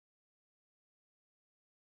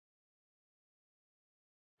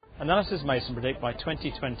Analysis Mason predict by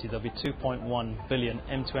 2020 there'll be 2.1 billion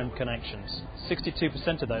M2M connections.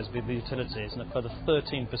 62% of those will be the utilities and a further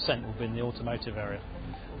 13% will be in the automotive area.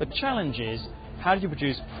 The challenge is, how do you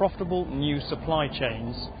produce profitable new supply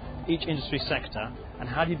chains, each industry sector, and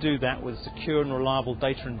how do you do that with a secure and reliable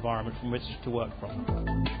data environment from which to work from?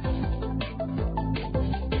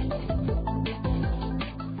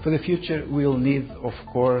 For the future, we'll need, of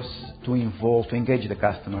course, to engage the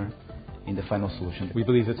customer in the final solution. We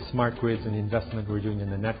believe that smart grids and the investment we're doing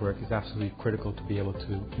in the network is absolutely critical to be able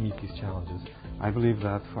to meet these challenges. I believe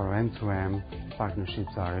that for M2M,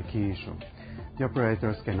 partnerships are a key issue. The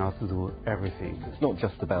operators cannot do everything. It's not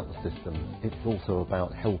just about the system, it's also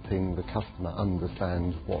about helping the customer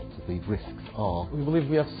understand what the risks are. We believe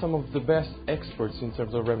we have some of the best experts in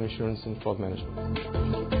terms of revenue assurance and fraud management.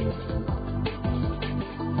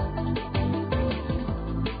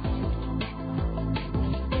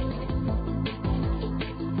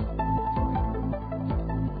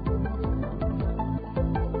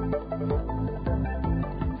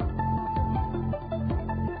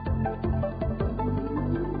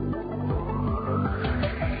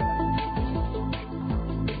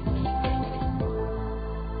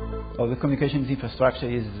 The communications infrastructure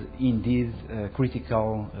is indeed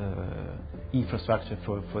critical infrastructure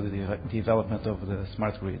for the development of the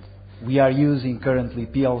smart grid. We are using currently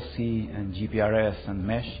PLC and GPRS and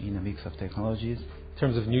mesh in a mix of technologies. In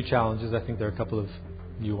terms of new challenges, I think there are a couple of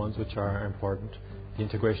new ones which are important. The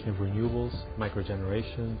integration of renewables,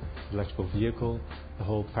 microgeneration, electrical vehicle, the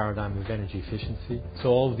whole paradigm of energy efficiency. So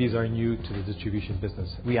all of these are new to the distribution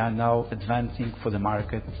business. We are now advancing for the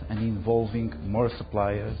market and involving more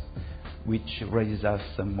suppliers, which raises us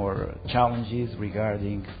some more challenges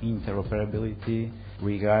regarding interoperability,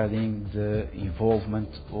 regarding the involvement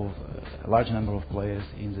of a large number of players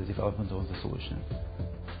in the development of the solution.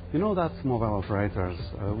 You know that mobile operators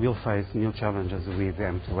will face new challenges with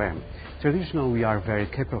M2M. Traditionally, we are very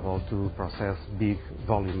capable to process big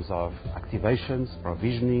volumes of activations,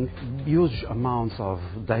 provisioning, huge amounts of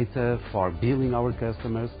data for billing our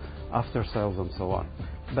customers, after sales and so on.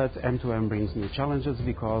 But M2M brings new challenges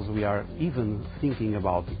because we are even thinking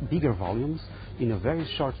about bigger volumes in a very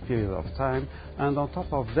short period of time, and on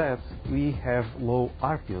top of that we have low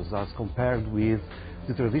ARPUs as compared with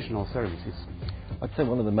the traditional services. I'd say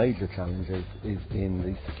one of the major challenges is in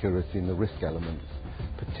the security and the risk elements,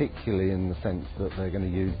 particularly in the sense that they're going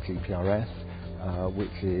to use GPRS,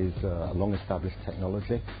 which is a long-established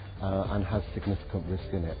technology and has significant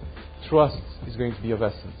risk in it. Trust is going to be of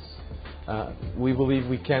essence. We believe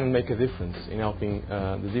we can make a difference in helping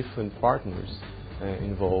the different partners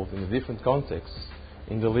involved in the different contexts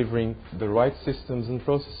in delivering the right systems and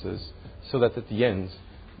processes so that at the end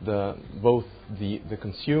both the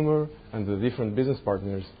consumer and the different business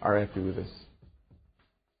partners are happy with this.